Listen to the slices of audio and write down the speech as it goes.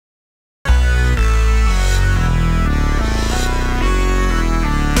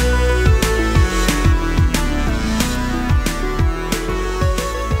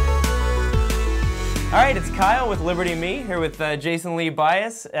Liberty.me here with Jason Lee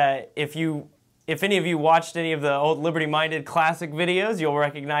Byas. If any of you watched any of the old Liberty-minded classic videos, you'll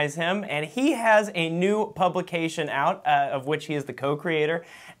recognize him. And he has a new publication out, of which he is the co-creator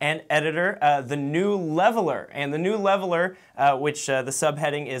and editor, The New Leveler. And The New Leveler, which the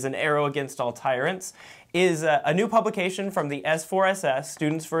subheading is An Arrow Against All Tyrants, is a new publication from the S4SS,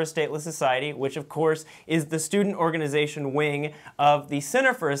 Students for a Stateless Society, which of course is the student organization wing of the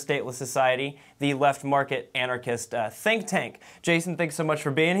Center for a Stateless Society, the left market anarchist think tank. Jason, thanks so much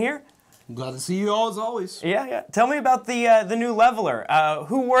for being here. I'm glad to see you all as always. Yeah. Tell me about the New Leveler.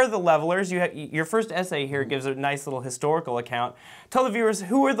 Who were the Levelers? Your first essay here gives a nice little historical account. Tell the viewers,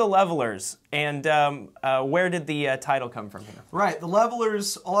 who were the Levelers, and where did the title come from here? Right, the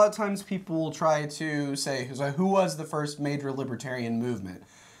Levelers, a lot of times people try to say, who was the first major libertarian movement?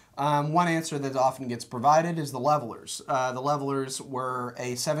 One answer that often gets provided is the Levelers. The Levelers were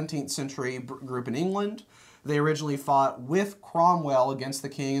a 17th century group in England. They originally fought with Cromwell against the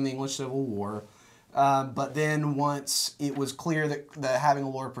king in the English Civil War, but then once it was clear that having a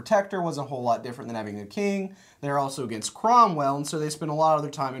Lord Protector was a whole lot different than having a king, they're also against Cromwell, and so they spent a lot of their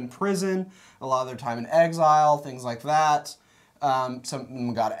time in prison, a lot of their time in exile, things like that. Some of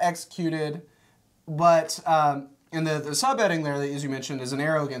them got executed, but and the subheading there, as you mentioned, is An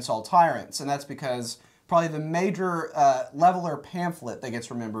Arrow Against All Tyrants, and that's because probably the major Leveler pamphlet that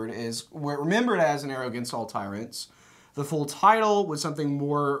gets remembered is remembered as An Arrow Against All Tyrants. The full title was something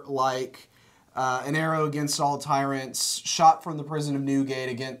more like An Arrow Against All Tyrants, shot from the prison of Newgate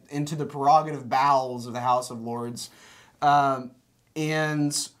again into the prerogative bowels of the House of Lords. And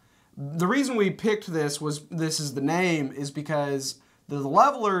the reason we picked this is the name is because the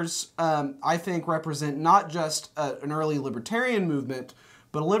Levelers, I think, represent not just an early libertarian movement,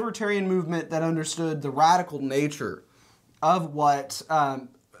 but a libertarian movement that understood the radical nature of what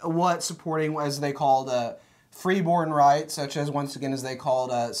supporting, as they called, freeborn rights, such as, once again, as they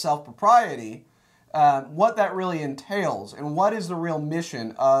called self-propriety, what that really entails, and what is the real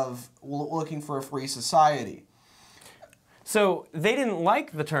mission of looking for a free society. So they didn't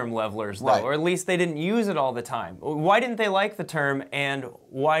like the term Levelers, though, right, or at least they didn't use it all the time. Why didn't they like the term, and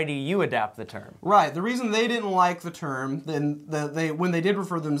why do you adapt the term? Right. The reason they didn't like the term, when they did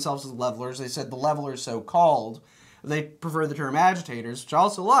refer to themselves as Levelers, they said the Levelers so-called. They prefer the term agitators, which I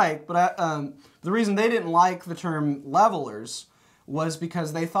also like, but the reason they didn't like the term Levelers was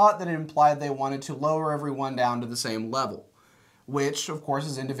because they thought that it implied they wanted to lower everyone down to the same level, which, of course,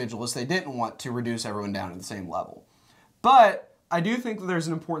 as individualists, they didn't want to reduce everyone down to the same level. But I do think that there's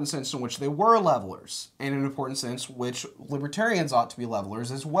an important sense in which they were levelers, and an important sense in which libertarians ought to be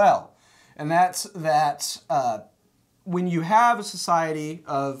levelers as well. And that's that when you have a society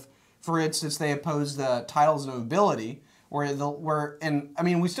of, for instance, they oppose the titles of nobility, and I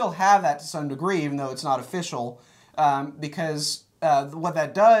mean, we still have that to some degree, even though it's not official, because what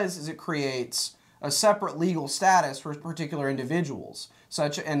that does is it creates a separate legal status for particular individuals.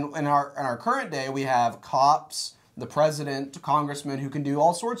 In our current day, we have cops, the president, congressmen who can do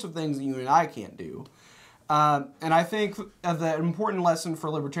all sorts of things that you and I can't do. And I think the important lesson for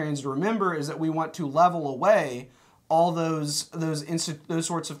libertarians to remember is that we want to level away all those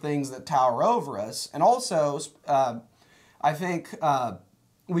sorts of things that tower over us. And also, I think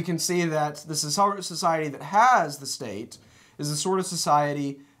we can see that this is a society that has the state is the sort of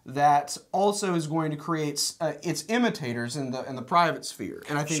society that also is going to create its imitators in the private sphere,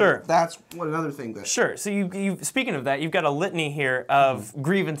 and I think that's another thing that. Sure. So speaking of that, you've got a litany here of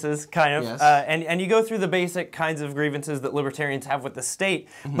grievances, kind of, yes, and you go through the basic kinds of grievances that libertarians have with the state,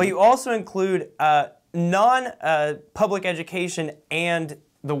 but you also include non-public education and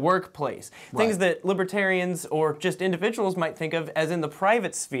the workplace, things that libertarians or just individuals might think of as in the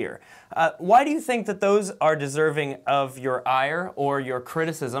private sphere. Why do you think that those are deserving of your ire or your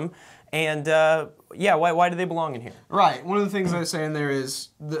criticism? And yeah, why do they belong in here? Right. One of the things I say in there is,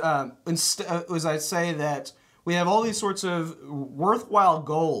 as I say that we have all these sorts of worthwhile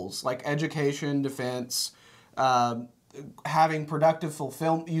goals like education, defense, having productive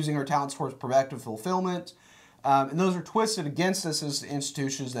using our talents towards productive fulfillment. And those are twisted against us as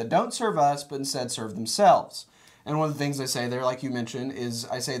institutions that don't serve us, but instead serve themselves. And one of the things I say there, like you mentioned, is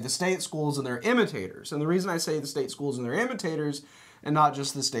I say the state schools and their imitators. And the reason I say the state schools and their imitators, and not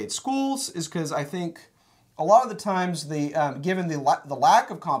just the state schools, is because I think a lot of the times, given the lack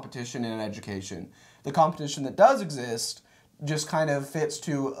of competition in education, the competition that does exist just kind of fits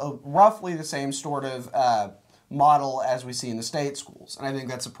to roughly the same sort of model as we see in the state schools. And I think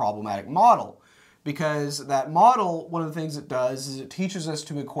that's a problematic model. Because that model, one of the things it does is it teaches us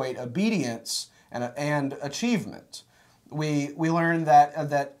to equate obedience and achievement. we learned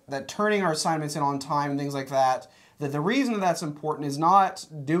that turning our assignments in on time and things like that, that the reason that that's important is not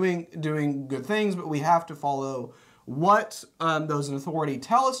doing good things, but we have to follow what those in authority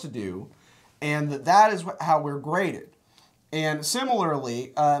tell us to do, and that is how we're graded. And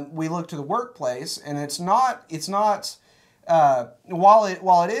similarly, we look to the workplace, and it's not while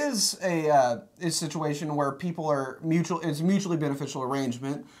it is a situation where people are it's a mutually beneficial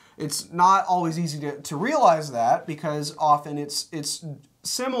arrangement. It's not always easy to realize that, because often it's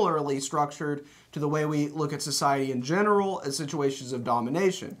similarly structured to the way we look at society in general as situations of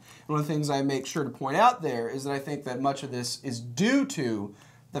domination. And one of the things I make sure to point out there is that I think that much of this is due to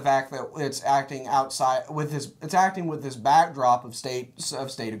the fact that it's acting with this backdrop of state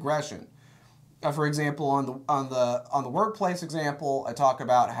aggression. For example, on the workplace example, I talk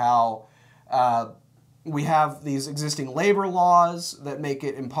about how we have these existing labor laws that make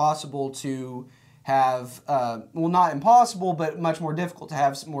it impossible to have, well, not impossible, but much more difficult to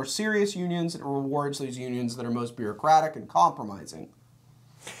have more serious unions, and it rewards those unions that are most bureaucratic and compromising.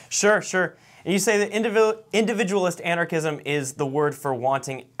 Sure, sure. And you say that individualist anarchism is the word for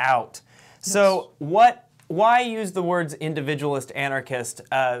wanting out. Yes. So why use the words individualist anarchist,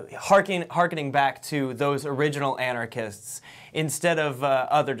 hearkening back to those original anarchists instead of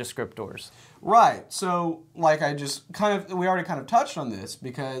other descriptors? Right. So, like we already kind of touched on this,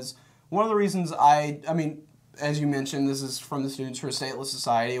 because one of the reasons I mean, as you mentioned, this is from the Students for a Stateless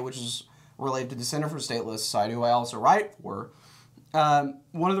Society, which is related to the Center for a Stateless Society, who I also write for.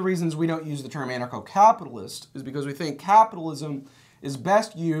 One of the reasons we don't use the term anarcho-capitalist is because we think capitalism is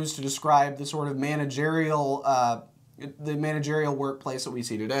best used to describe the sort of managerial workplace that we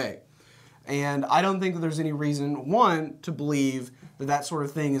see today. And I don't think that there's any reason, one, to believe that that sort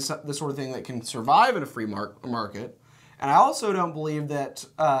of thing is the sort of thing that can survive in a free market. And I also don't believe that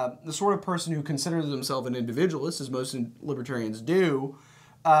the sort of person who considers themselves an individualist, as most libertarians do,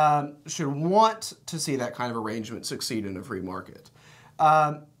 should want to see that kind of arrangement succeed in a free market.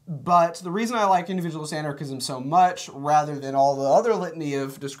 But the reason I like individualist anarchism so much, rather than all the other litany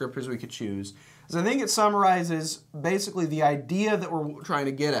of descriptors we could choose, is I think it summarizes basically the idea that we're trying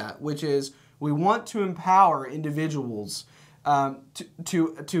to get at, which is we want to empower individuals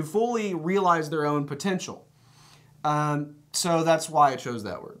to fully realize their own potential. So that's why I chose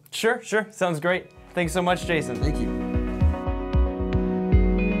that word. Sure, sure. Sounds great. Thanks so much, Jason. Thank you.